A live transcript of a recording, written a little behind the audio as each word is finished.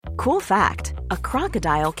Cool fact, a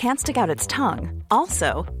crocodile can't stick out its tongue.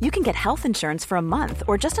 Also, you can get health insurance for a month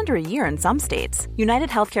or just under a year in some states. United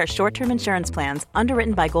Healthcare short-term insurance plans,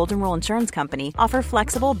 underwritten by Golden Rule Insurance Company, offer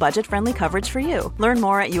flexible, budget-friendly coverage for you. Learn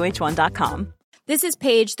more at uh1.com. This is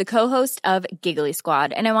Paige, the co-host of Giggly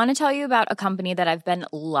Squad, and I want to tell you about a company that I've been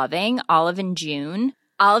loving, Olive & June.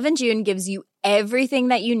 Olive & June gives you everything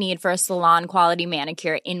that you need for a salon-quality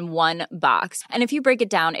manicure in one box. And if you break it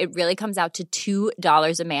down, it really comes out to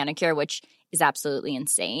 $2 a manicure, which is absolutely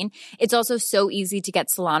insane. It's also so easy to get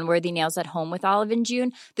salon-worthy nails at home with Olive &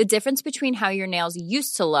 June. The difference between how your nails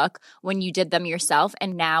used to look when you did them yourself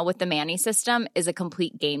and now with the Mani system is a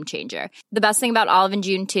complete game changer. The best thing about Olive &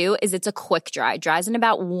 June, too, is it's a quick dry. Dries in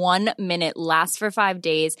about 1 minute, lasts for 5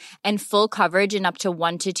 days, and full coverage in up to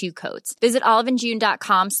 1 to 2 coats. Visit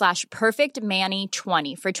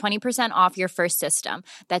oliveandjune.com/perfectmani20 for 20% off your first system.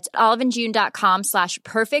 That's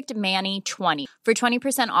oliveandjune.com/perfectmani20 for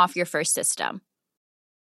 20% off your first system.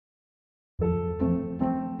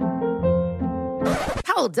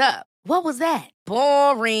 Hold up. What was that?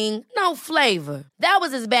 Boring. No flavor. That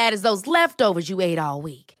was as bad as those leftovers you ate all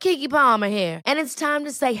week. Keke Palmer here. And it's time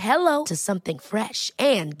to say hello to something fresh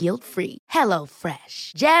and guilt-free. Hello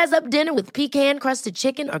Fresh. Jazz up dinner with pecan-crusted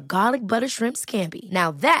chicken or garlic butter shrimp scampi. Now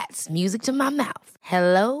that's music to my mouth.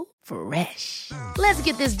 Hello Fresh. Let's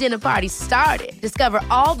get this dinner party started. Discover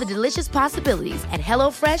all the delicious possibilities at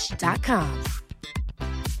hellofresh.com.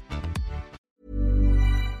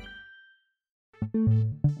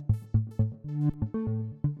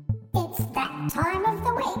 It's that time of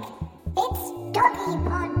the week. It's Doggy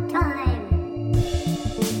Pod time.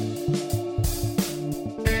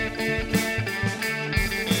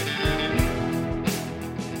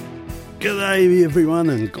 G'day everyone,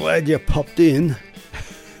 and glad you popped in.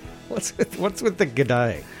 What's with the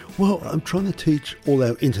g'day? Well, I'm trying to teach all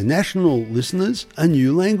our international listeners a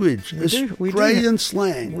new language, Australian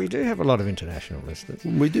slang. We do have a lot of international listeners.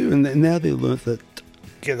 We do, and now they've learnt that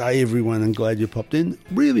g'day everyone and glad you popped in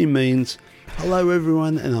really means hello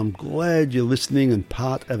everyone, and I'm glad you're listening and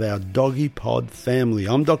part of our Doggy Pod family.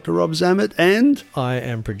 I'm Dr. Rob Zammit, and I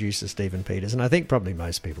am producer Stephen Peters, and I think probably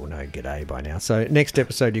most people know g'day by now. So next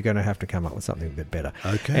episode you're going to have to come up with something a bit better.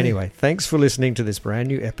 Okay. Anyway, thanks for listening to this brand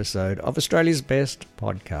new episode of Australia's best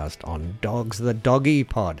podcast on dogs, the Doggy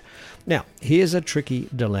Pod. Now, here's a tricky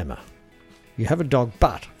dilemma. You have a dog,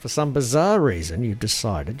 but for some bizarre reason you've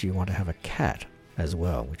decided you want to have a cat as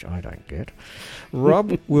well, which I don't get.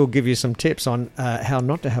 Rob will give you some tips on how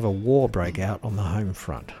not to have a war break out on the home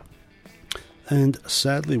front. And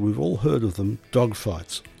sadly, we've all heard of them,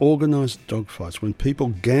 dogfights, organised dogfights. When people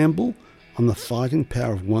gamble on the fighting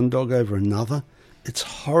power of one dog over another, it's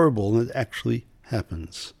horrible, and it actually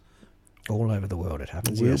happens. All over the world it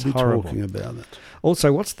happens. We'll yes, be horrible. talking about it.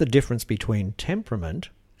 Also, what's the difference between temperament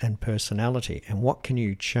and personality, and what can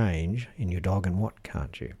you change in your dog and what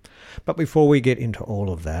can't you? But before we get into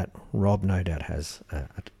all of that, Rob no doubt has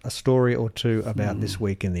a story or two about this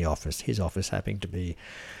week in the office. His office happens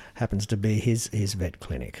to be his vet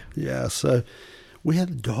clinic. Yeah, so we had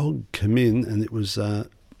a dog come in, and it was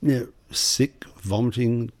sick,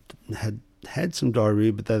 vomiting, had some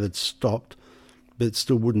diarrhea, but that had stopped, but it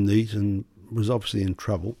still wouldn't eat and was obviously in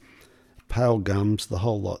trouble. Pale gums, the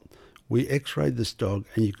whole lot. We x-rayed this dog,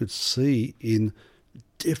 and you could see in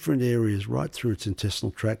different areas right through its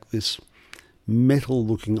intestinal tract this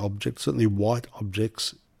metal-looking object, certainly white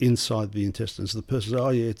objects inside the intestines. The person said, oh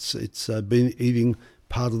yeah, it's been eating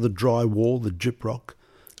part of the dry wall, the gyprock,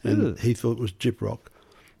 and he thought it was gyprock.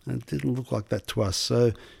 And it didn't look like that to us.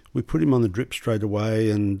 So we put him on the drip straight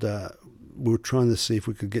away, and we were trying to see if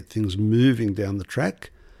we could get things moving down the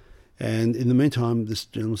track. And in the meantime, this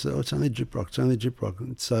gentleman said, oh, it's only gyprock.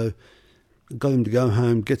 And so got him to go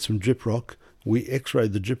home, get some gyprock. We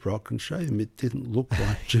x-rayed the gyprock and showed him it didn't look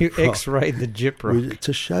like gyprock. You x-rayed the gyprock?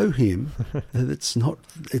 To show him that it's not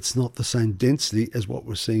the same density as what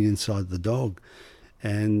we're seeing inside the dog.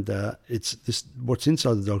 And what's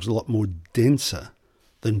inside the dog is a lot more denser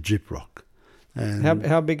than gyprock. And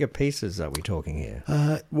how big are pieces are we talking here?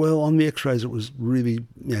 Well, on the x-rays it was really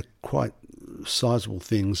quite sizable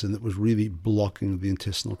things, and it was really blocking the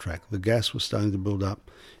intestinal tract. The gas was starting to build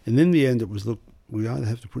up, and in the end it was, look, we either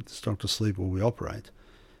have to put this dog to sleep or we operate,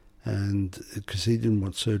 and because he didn't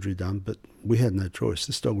want surgery done, but we had no choice.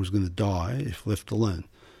 This dog was going to die if left alone.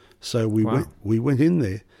 So we went in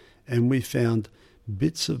there, and we found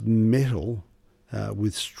bits of metal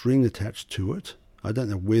with string attached to it. I don't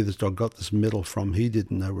know where this dog got this metal from. He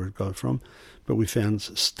didn't know where it got from, but we found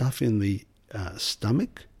stuff in the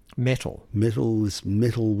stomach. Metal This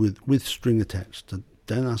metal with string attached.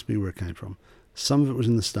 Don't ask me where it came from. Some of it was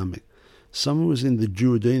in the stomach. Some was in the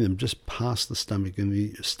duodenum, just past the stomach in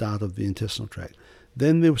the start of the intestinal tract.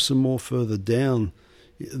 Then there was some more further down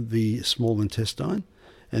the small intestine.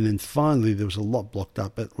 And then finally, there was a lot blocked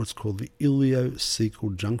up at what's called the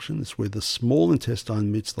ileocecal junction. It's where the small intestine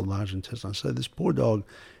meets the large intestine. So this poor dog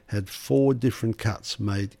had 4 different cuts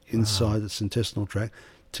made inside its intestinal tract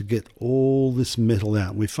to get all this metal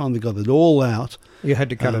out. We finally got it all out. You had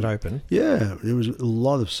to cut it open? Yeah, there was a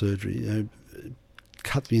lot of surgery.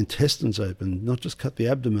 Cut the intestines open, not just cut the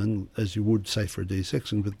abdomen as you would, say, for a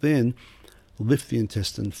D-section, but then lift the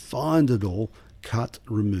intestine, find it all, cut,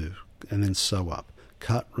 remove, and then sew up.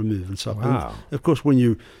 Cut, remove, and so on. Wow. And of course, when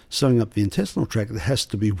you're sewing up the intestinal tract, it has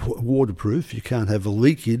to be waterproof. You can't have a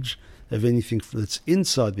leakage of anything that's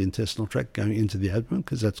inside the intestinal tract going into the abdomen,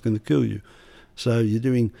 because that's going to kill you. So you're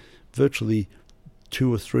doing virtually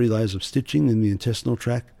 2 or 3 layers of stitching in the intestinal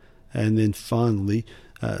tract, and then finally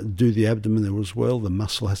do the abdomen there as well. The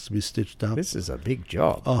muscle has to be stitched up. This is a big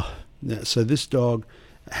job. Oh, yeah, so this dog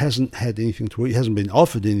hasn't had anything to eat. He hasn't been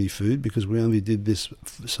offered any food because we only did this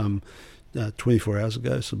some 24 hours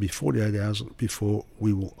ago. So it'll be 48 hours before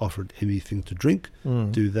we will offer it anything to drink.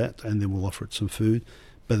 Do that, and then we'll offer it some food.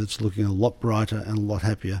 But it's looking a lot brighter and a lot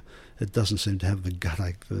happier. It doesn't seem to have the gut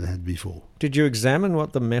ache that it had before. Did you examine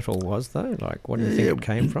what the metal was, though? Like, what do you think it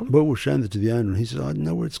came from? Well, we've shown that to the owner, and he said, I don't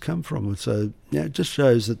know where it's come from. And so, it just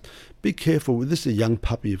shows that be careful. This is a young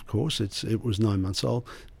puppy, of course. It was 9 months old.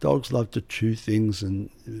 Dogs love to chew things, and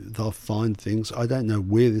they'll find things. I don't know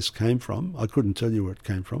where this came from. I couldn't tell you where it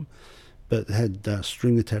came from. But it had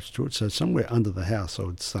string attached to it, so somewhere under the house, I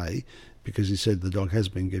would say, because he said the dog has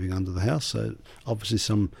been getting under the house. So obviously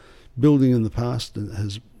some building in the past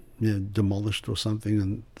has demolished or something,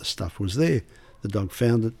 and the stuff was there. The dog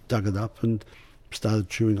found it, dug it up, and started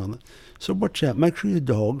chewing on it. So watch out. Make sure your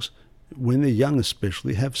dogs, when they're young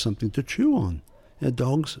especially, have something to chew on.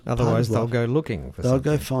 Dogs, otherwise they'll go looking for something.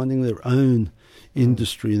 They'll go finding their own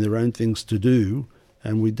industry and their own things to do,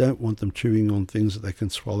 and we don't want them chewing on things that they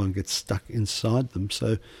can swallow and get stuck inside them.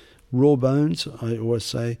 So raw bones, I always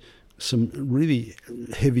say, some really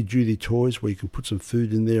heavy-duty toys where you can put some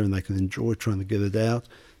food in there and they can enjoy trying to get it out.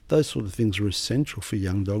 Those sort of things are essential for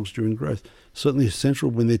young dogs during growth. Certainly essential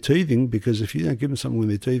when they're teething, because if you don't give them something when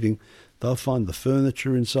they're teething, they'll find the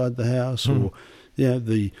furniture inside the house or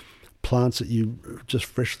the plants that you just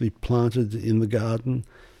freshly planted in the garden.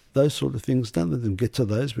 Those sort of things, don't let them get to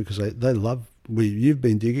those, because they love where you've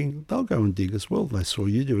been digging. They'll go and dig as well. They saw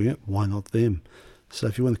you doing it. Why not them? So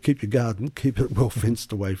if you want to keep your garden, keep it well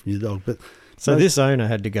fenced away from your dog. But so this owner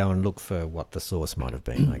had to go and look for what the source might have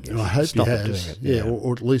been, I guess. I hope Stop he it has. doing it.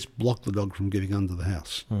 Or at least block the dog from getting under the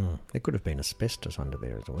house. There could have been asbestos under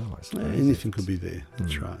there as well, I suppose. Anything could be there.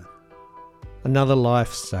 That's right. Another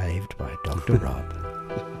life saved by Dr. Rob.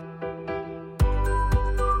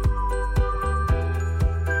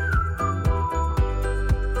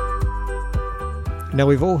 Now,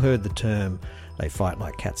 we've all heard the term, they fight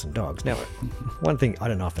like cats and dogs. Now, one thing, I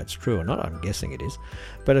don't know if that's true or not, I'm guessing it is,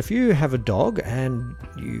 but if you have a dog and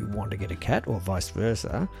you want to get a cat or vice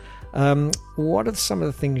versa, what are some of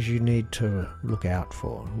the things you need to look out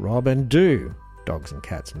for? Rob, and do dogs and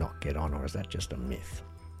cats not get on, or is that just a myth?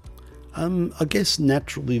 I guess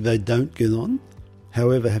naturally they don't get on.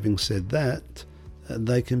 However, having said that,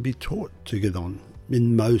 they can be taught to get on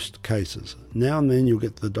in most cases. Now and then you'll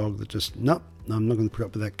get the dog that just, nope, I'm not going to put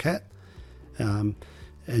up with that cat. And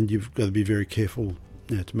you've got to be very careful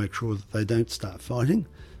to make sure that they don't start fighting.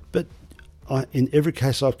 But in every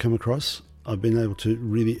case I've come across, I've been able to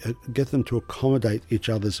really get them to accommodate each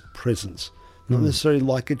other's presence. Not necessarily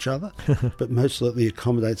like each other, but most likely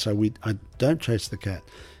accommodate, so I don't chase the cat.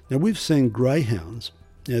 Now, we've seen greyhounds.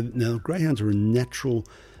 Now greyhounds are a natural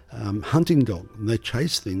hunting dog, and they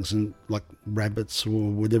chase things, and like rabbits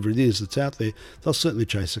or whatever it is that's out there, they'll certainly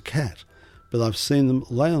chase a cat. But I've seen them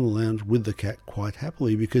lay on the lounge with the cat quite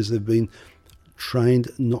happily because they've been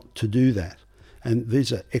trained not to do that. And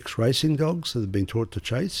these are ex-racing dogs that have been taught to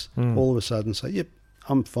chase. All of a sudden say, yep,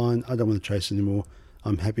 I'm fine, I don't want to chase anymore.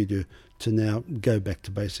 I'm happy to now go back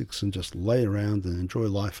to basics and just lay around and enjoy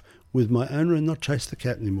life with my owner and not chase the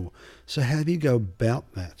cat anymore. So how do you go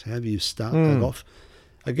about that? How do you start that off?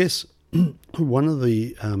 I guess one of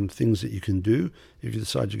the things that you can do if you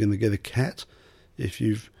decide you're going to get a cat, if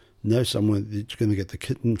you know someone that you're going to get the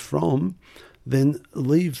kitten from, then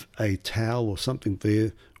leave a towel or something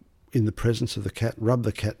there in the presence of the cat, rub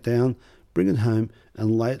the cat down, bring it home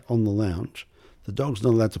and lay it on the lounge. The dog's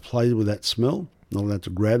not allowed to play with that smell, not allowed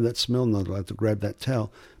to grab that smell, not allowed to grab that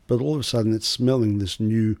towel, but all of a sudden it's smelling this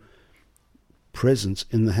new presence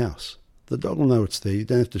in the house. The dog will know it's there. You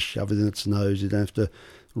don't have to shove it in its nose. You don't have to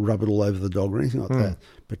rub it all over the dog or anything like that.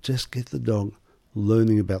 But just get the dog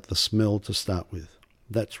learning about the smell to start with.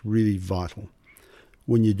 That's really vital.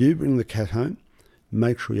 When you do bring the cat home,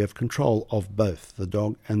 make sure you have control of both the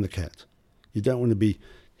dog and the cat. You don't want to be,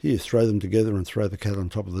 here, throw them together and throw the cat on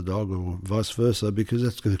top of the dog or vice versa, because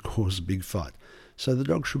that's going to cause a big fight. So the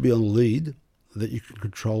dog should be on a lead that you can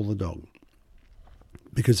control the dog.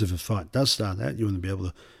 Because if a fight does start out, you want to be able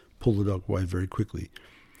to pull the dog away very quickly.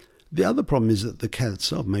 The other problem is that the cat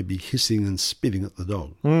itself may be hissing and spitting at the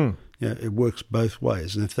dog. It works both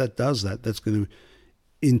ways. And if that does that, that's going to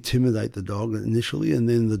intimidate the dog initially, and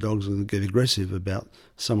then the dog's going to get aggressive about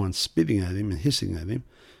someone spitting at him and hissing at him.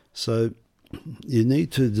 So you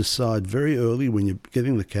need to decide very early when you're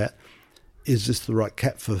getting the cat, is this the right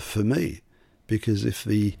cat for me? Because if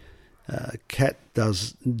the cat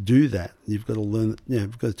does do that, you've got to learn,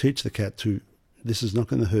 you've got to teach the cat to, this is not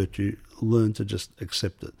going to hurt you, learn to just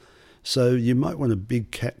accept it. So you might want a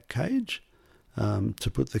big cat cage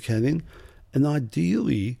to put the cat in. And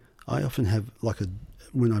ideally, I often have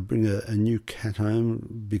when I bring a new cat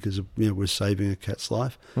home, because we're saving a cat's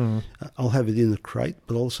life, I'll have it in a crate,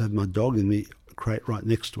 but I'll also have my dog in the crate right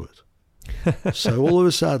next to it. So all of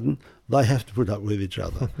a sudden, they have to put up with each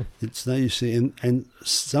other. It's no use. And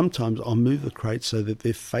sometimes I'll move the crate so that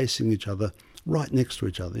they're facing each other, right next to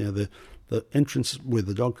each other. The entrance where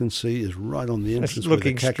the dog can see is right on the entrance. It's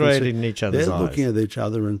looking straight in each other's eyes. They're looking at each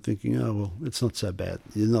other and thinking, oh, well, it's not so bad.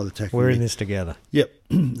 You're not attacking me. We're in this together. Yep.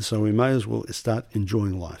 So we may as well start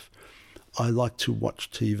enjoying life. I like to watch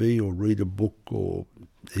TV or read a book or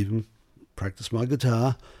even practice my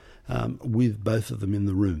guitar with both of them in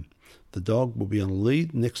the room. The dog will be on a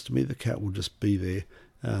lead next to me. The cat will just be there.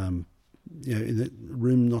 In the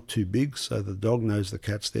room not too big, so the dog knows the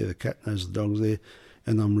cat's there, the cat knows the dog's there,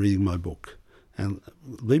 and I'm reading my book. And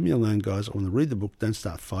leave me alone, guys. I want to read the book. Don't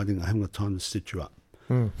start fighting. I haven't got time to stitch you up.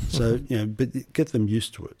 So, but get them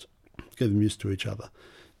used to it. Get them used to each other.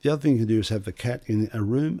 The other thing you can do is have the cat in a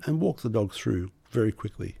room and walk the dog through very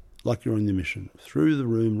quickly, like you're on your mission. Through the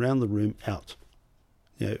room, round the room, out.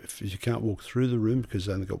 If you can't walk through the room because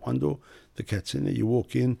they've only got one door, the cat's in there. You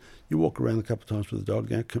walk in, you walk around a couple of times with the dog,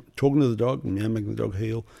 talking to the dog and making the dog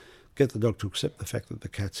heel. Get the dog to accept the fact that the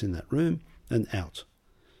cat's in that room and out.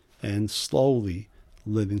 And slowly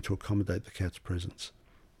learning to accommodate the cat's presence.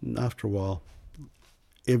 And after a while,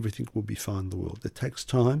 everything will be fine in the world. It takes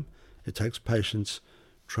time, it takes patience.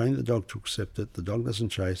 Train the dog to accept it. The dog doesn't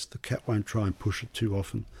chase. The cat won't try and push it too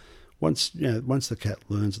often. Once the cat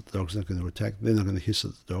learns that the dog's not going to attack, they're not going to hiss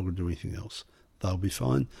at the dog or do anything else. They'll be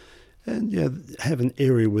fine. And have an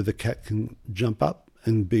area where the cat can jump up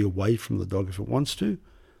and be away from the dog if it wants to.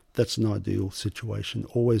 That's an ideal situation.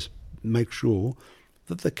 Always make sure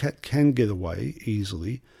that the cat can get away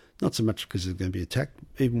easily, not so much because they're going to be attacked,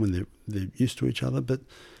 even when they're used to each other, but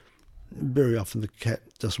very often the cat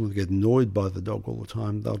doesn't want to get annoyed by the dog all the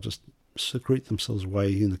time. They'll just secrete themselves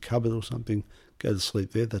away in the cupboard or something, go to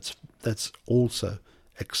sleep there. That's also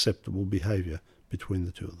acceptable behaviour between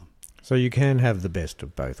the two of them. So you can have the best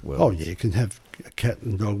of both worlds. Oh, yeah, you can have a cat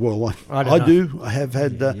and dog. Well, I do. I have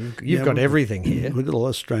had... You've got everything here. We've got a lot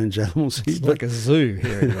of strange animals here. It's like a zoo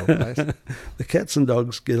here in your place. The cats and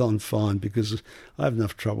dogs get on fine because I have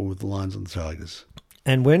enough trouble with the lions and the tigers.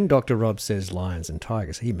 And when Dr. Rob says lions and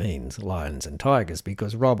tigers, he means lions and tigers,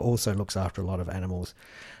 because Rob also looks after a lot of animals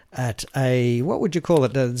at what would you call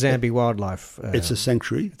it, the Zambie Wildlife? It's a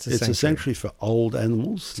sanctuary. It's a sanctuary for old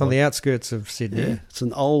animals. It's on the outskirts of Sydney. Yeah, it's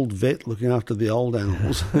an old vet looking after the old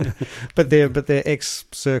animals. but they're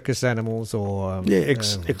ex-circus animals or...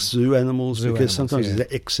 ex-zoo animals, because sometimes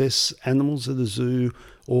there's excess animals at the zoo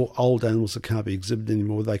or old animals that can't be exhibited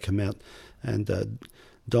anymore. They come out, and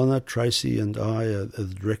Donna, Tracy and I are the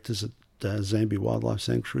directors at Zambie Wildlife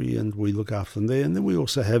Sanctuary, and we look after them there. And then we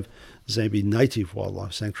also have Zambie Native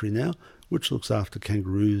Wildlife Sanctuary now, which looks after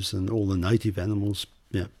kangaroos and all the native animals,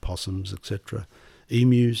 possums, etc.,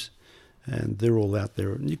 emus, and they're all out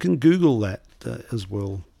there. And you can Google that as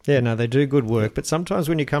well. Yeah, no, they do good work. But sometimes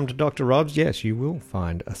when you come to Dr. Rob's, yes, you will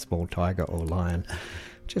find a small tiger or lion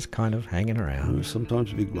just kind of hanging around.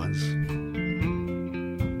 Sometimes big ones.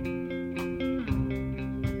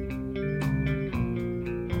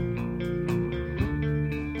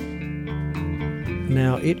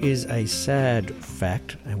 Now, it is a sad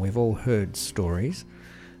fact, and we've all heard stories,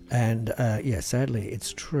 and sadly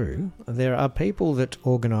it's true. There are people that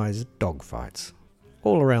organise dog fights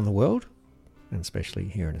all around the world, and especially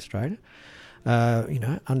here in Australia,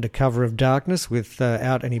 under cover of darkness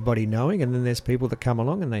without anybody knowing, and then there's people that come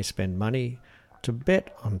along and they spend money to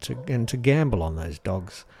bet on and to gamble on those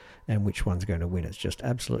dogs and which one's going to win. It's just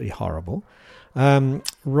absolutely horrible.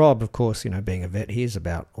 Rob, of course, being a vet, hears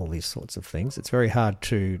about all these sorts of things. It's very hard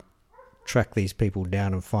to track these people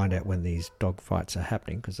down and find out when these dog fights are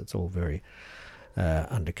happening because it's all very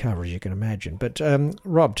undercover, as you can imagine. But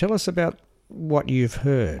Rob, tell us about what you've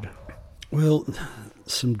heard. Well,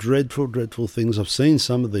 some dreadful, dreadful things. I've seen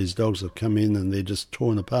some of these dogs that come in and they're just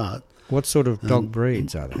torn apart. What sort of dog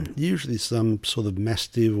breeds are they? Usually some sort of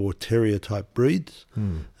Mastiff or Terrier type breeds,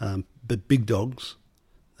 but big dogs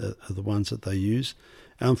are the ones that they use.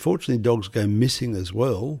 Unfortunately, dogs go missing as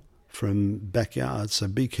well from backyards, so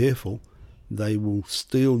be careful. They will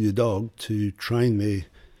steal your dog to train their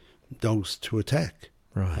dogs to attack.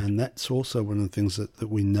 Right. And that's also one of the things that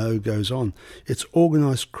we know goes on. It's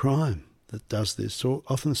organised crime that does this, so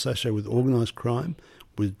often associated with organised crime,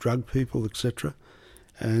 with drug people, etc.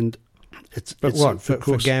 And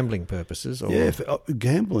for gambling purposes? Or? Yeah, for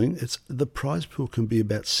gambling, the prize pool can be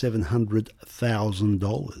about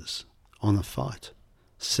 $700,000 on a fight.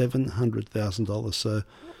 $700,000. So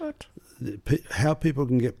What? How people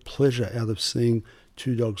can get pleasure out of seeing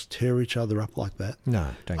two dogs tear each other up like that. No,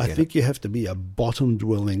 I think you have to be a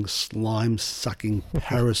bottom-dwelling, slime-sucking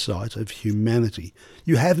parasite of humanity.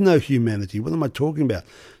 You have no humanity. What am I talking about?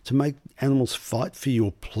 To make animals fight for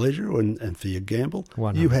your pleasure and for your gamble?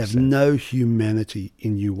 100%. You have no humanity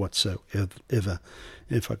in you whatsoever.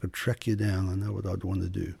 If I could track you down, I know what I'd want to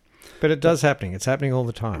do. But it does happening. It's happening all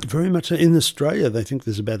the time. Very much so. In Australia, they think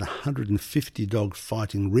there's about 150 dog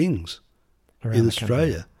fighting rings in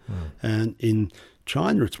Australia. And in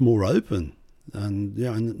China, it's more open. And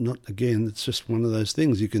it's just one of those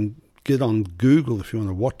things. You can get on Google if you want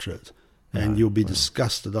to watch it, and you'll be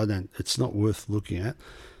disgusted. It's not worth looking at.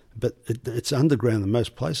 But it's underground in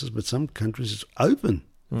most places, but some countries it's open,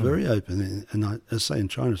 very open. And I say in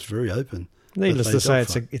China, it's very open. Needless to say,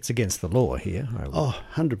 it's against the law here.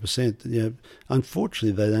 100%. Yeah.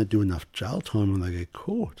 Unfortunately, they don't do enough jail time when they get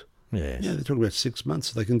caught. Yes. Yeah, they're talking about 6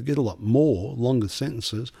 months. So they can get a lot more, longer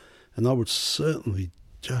sentences. And I would certainly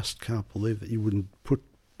just can't believe that you wouldn't put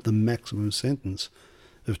the maximum sentence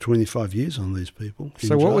of 25 years on these people.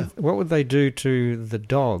 So what would they do to the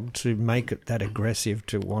dog to make it that aggressive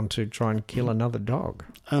to want to try and kill another dog?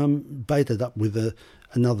 Bait it up with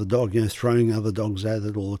another dog, throwing other dogs at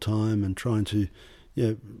it all the time and trying to,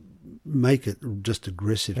 make it just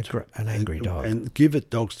aggressive. An angry dog. And give it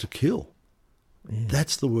dogs to kill. Yeah.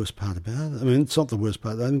 That's the worst part about it. I mean, it's not the worst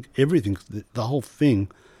part. I think everything, the whole thing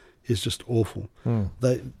is just awful.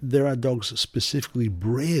 There are dogs specifically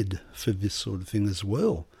bred for this sort of thing as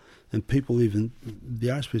well. And people even, the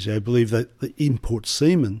RSPCA believe that they import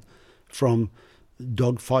semen from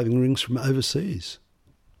dog fighting rings from overseas.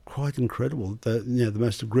 Quite incredible. The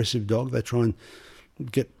most aggressive dog, they try and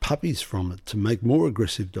get puppies from it to make more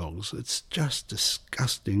aggressive dogs. It's just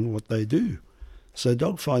disgusting what they do. So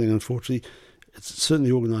dog fighting, unfortunately, it's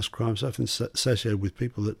certainly organised crime, so often associated with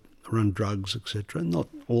people that run drugs, etc. Not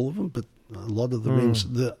all of them, but a lot of the rings,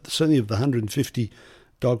 certainly of the 150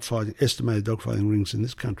 estimated dog fighting rings in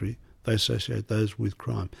this country, they associate those with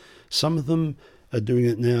crime. Some of them are doing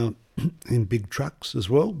it now in big trucks as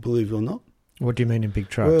well, believe it or not. What do you mean in big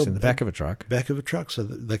trucks? Well, in the back of a truck? Back of a truck, so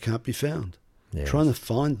that they can't be found. Yes. Trying to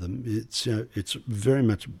find them, it's very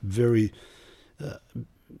much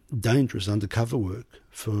dangerous undercover work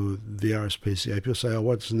for the RSPCA. People say,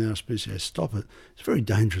 why doesn't the RSPCA stop it? It's very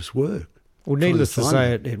dangerous work. Well, needless to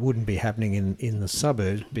say, it wouldn't be happening in the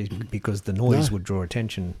suburbs because the noise would draw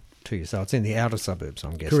attention to you. So it's in the outer suburbs,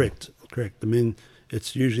 I'm guessing. Correct. I mean,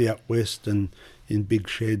 it's usually out west and in big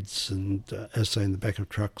sheds and, as I say, in the back of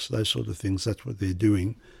trucks, those sort of things. That's what they're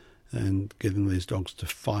doing, and getting these dogs to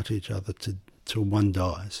fight each other till one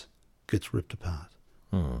dies, gets ripped apart.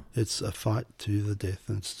 It's a fight to the death,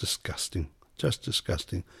 and it's disgusting, just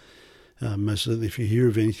disgusting. Most certainly, if you hear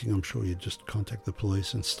of anything, I'm sure you just contact the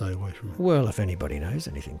police and stay away from it. Well, if anybody knows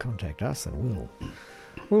anything, contact us and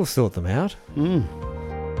we'll sort them out.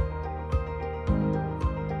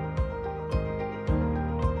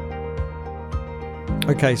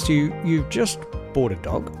 Okay, so you've just bought a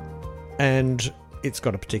dog and it's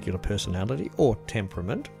got a particular personality or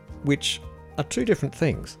temperament, which are two different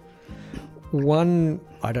things. One,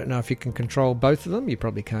 I don't know if you can control both of them. You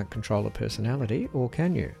probably can't control a personality, or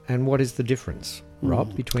can you? And what is the difference,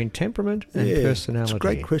 Rob, between temperament and personality? It's a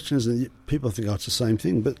great question, isn't it? People think, it's the same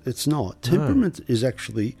thing, but it's not. Temperament is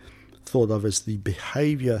actually thought of as the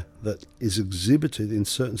behaviour that is exhibited in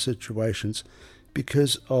certain situations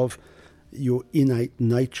because of your innate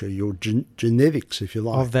nature, your genetics, if you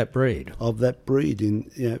like. Of that breed.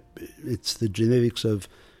 It's the genetics of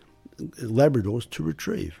Labradors to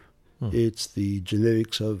retrieve. It's the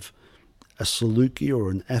genetics of Saluki or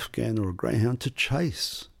an Afghan or a greyhound to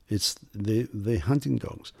chase. It's they're hunting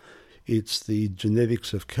dogs. It's the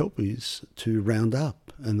genetics of Kelpies to round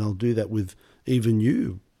up, and they'll do that with even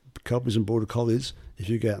you. Kelpies and Border Collies, if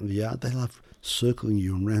you go out in the yard, they love circling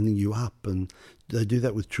you and rounding you up, and they do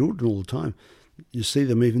that with children all the time. You see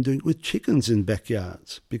them even doing it with chickens in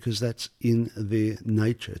backyards because that's in their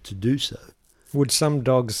nature to do so. Would some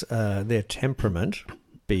dogs, their temperament,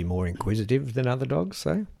 be more inquisitive than other dogs,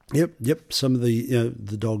 say? Yep. Some of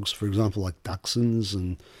the dogs, for example, like Dachshunds,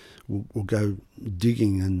 and will go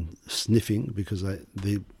digging and sniffing because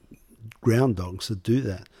they're ground dogs that do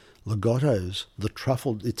that. Lagottos,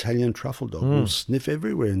 the Italian truffle dog, will sniff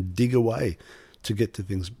everywhere and dig away to get to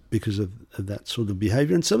things because of that sort of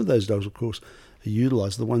behaviour. And some of those dogs, of course, are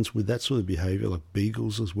utilised. The ones with that sort of behaviour, like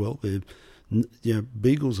beagles as well.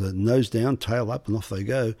 Beagles are nose down, tail up, and off they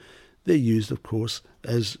go. They're used, of course,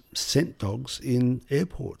 as scent dogs in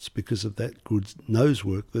airports because of that good nose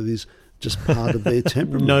work that is just part of their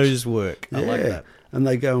temperament. Nose work. I like that. And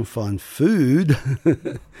they go and find food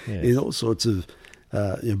Yes. in all sorts of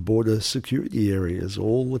border security areas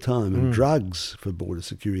all the time, and drugs for border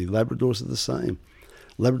security. Labradors are the same.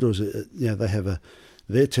 Labradors, they have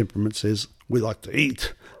their temperament says we like to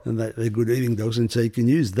eat, and they're good eating dogs, and so you can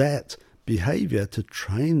use that behaviour to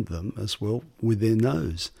train them as well with their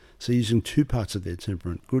nose. So using two parts of their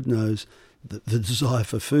temperament, good nose, the desire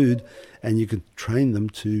for food, and you can train them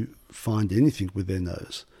to find anything with their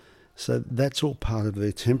nose. So that's all part of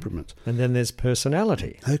their temperament. And then there's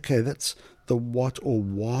personality. Okay, that's the what or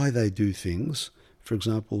why they do things. For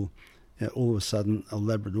example, all of a sudden a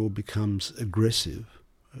Labrador becomes aggressive.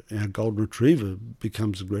 Our Golden Retriever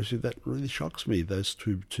becomes aggressive. That really shocks me, those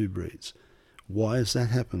two breeds. Why has that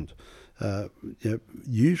happened?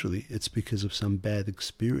 Usually it's because of some bad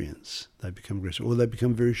experience. They become aggressive, or they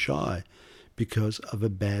become very shy because of a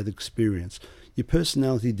bad experience. Your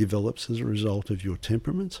personality develops as a result of your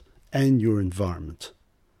temperament and your environment.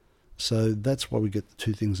 So that's why we get the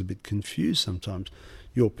two things a bit confused sometimes.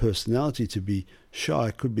 Your personality to be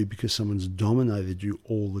shy could be because someone's dominated you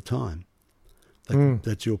all the time.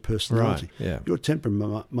 That's your personality. Right, yeah. Your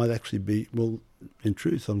temperament might actually be, well, in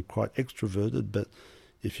truth, I'm quite extroverted, but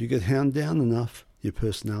if you get hound down enough, your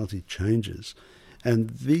personality changes. And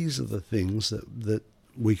these are the things that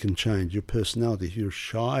we can change. Your personality. If you're a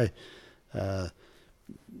shy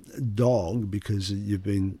dog because you've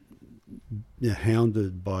been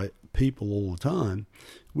hounded by people all the time,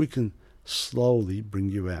 we can slowly bring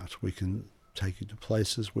you out. We can take you to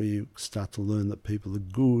places where you start to learn that people are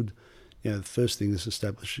good. The first thing is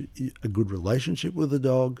establish a good relationship with the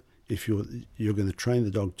dog. If you're going to train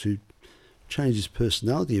the dog to change his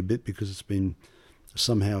personality a bit because it's been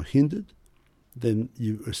somehow hindered, then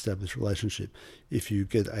you establish a relationship. If you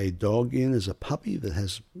get a dog in as a puppy that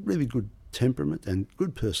has really good temperament and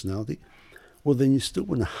good personality, well, then you still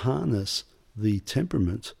want to harness the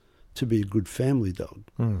temperament to be a good family dog.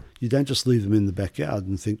 You don't just leave them in the backyard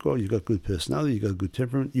and think, you've got good personality, you've got a good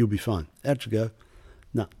temperament, you'll be fine. Out you go.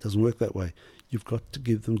 No, it doesn't work that way. You've got to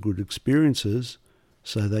give them good experiences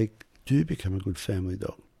so they do become a good family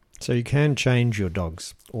dog. So you can change your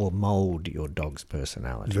dog's or mould your dog's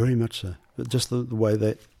personality. Very much so. But just the way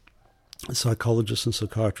that psychologists and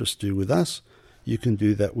psychiatrists do with us, you can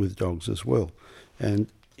do that with dogs as well. And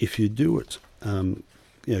if you do it,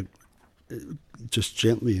 just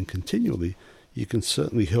gently and continually, you can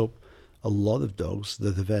certainly help a lot of dogs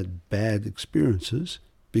that have had bad experiences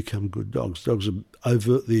become good dogs. Dogs are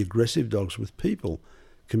overtly aggressive dogs with people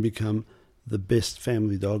can become the best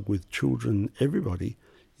family dog with children, everybody,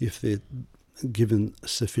 if they're given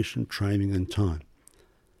sufficient training and time.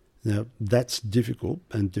 Now, that's difficult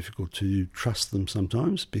to trust them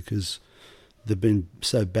sometimes because they've been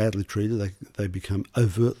so badly treated they become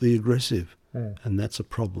overtly aggressive. And that's a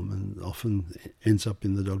problem, and often ends up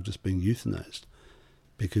in the dog just being euthanized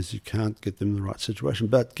because you can't get them in the right situation.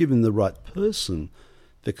 But given the right person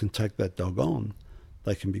that can take that dog on,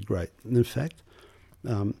 they can be great. And in fact,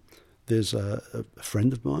 there's a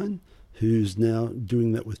friend of mine who's now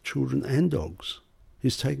doing that with children and dogs.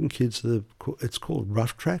 He's taking kids it's called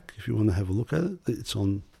Rough Track, if you want to have a look at it. It's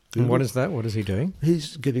on Google. And what is that? What is he doing?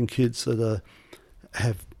 He's getting kids that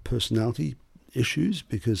have personality issues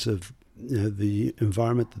because of the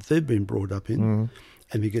environment that they've been brought up in,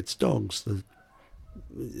 and he gets dogs,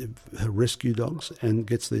 rescue dogs, and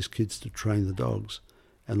gets these kids to train the dogs.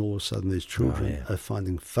 And all of a sudden these children are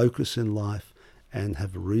finding focus in life and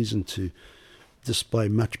have a reason to display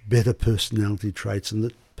much better personality traits, and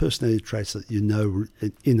the personality traits that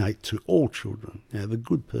are innate to all children. The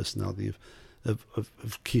good personality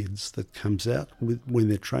of kids that comes out when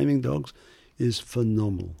they're training dogs is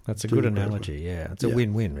phenomenal. That's a Doing good great work. analogy, yeah. It's a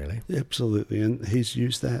win-win, really. Absolutely, and he's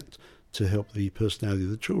used that to help the personality of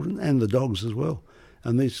the children and the dogs as well.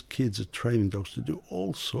 And these kids are training dogs to do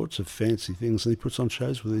all sorts of fancy things, and he puts on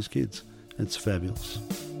shows with these kids. It's fabulous.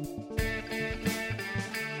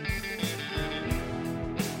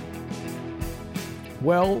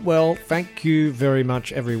 Well, thank you very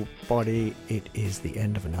much, everybody. It is the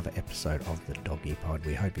end of another episode of the Doggy Pod.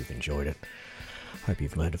 We hope you've enjoyed it. Hope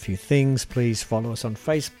you've learned a few things. Please follow us on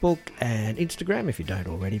Facebook and Instagram if you don't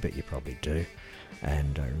already, but you probably do.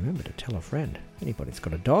 And remember to tell a friend. Anybody that's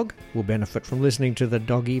got a dog will benefit from listening to the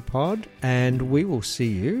Doggy Pod. And we will see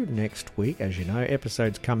you next week. As you know,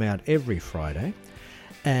 episodes come out every Friday.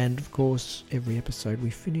 And, of course, every episode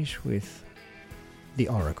we finish with the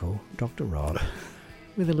Oracle, Dr. Rob,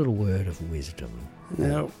 with a little word of wisdom.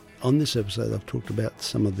 Now, on this episode, I've talked about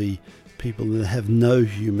some of the people that have no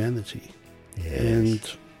humanity. Yes.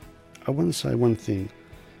 And I want to say one thing.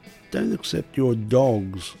 Don't accept your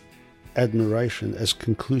dog's admiration as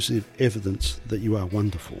conclusive evidence that you are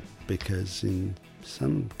wonderful, because in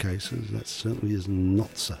some cases that certainly is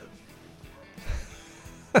not so.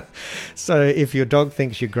 So if your dog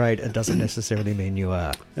thinks you're great, it doesn't necessarily mean you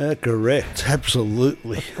are. Correct,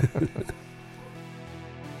 absolutely.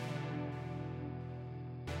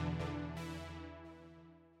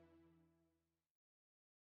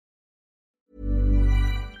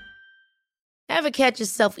 Ever catch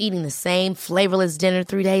yourself eating the same flavorless dinner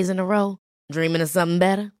 3 days in a row? Dreaming of something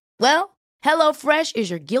better? Well, HelloFresh is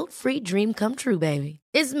your guilt-free dream come true, baby.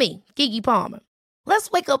 It's me, Keke Palmer. Let's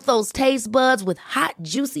wake up those taste buds with hot,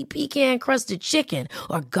 juicy pecan-crusted chicken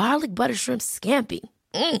or garlic butter shrimp scampi.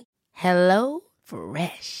 Hello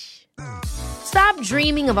Fresh. Stop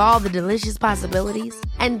dreaming of all the delicious possibilities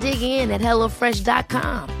and dig in at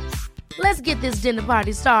HelloFresh.com. Let's get this dinner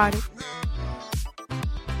party started.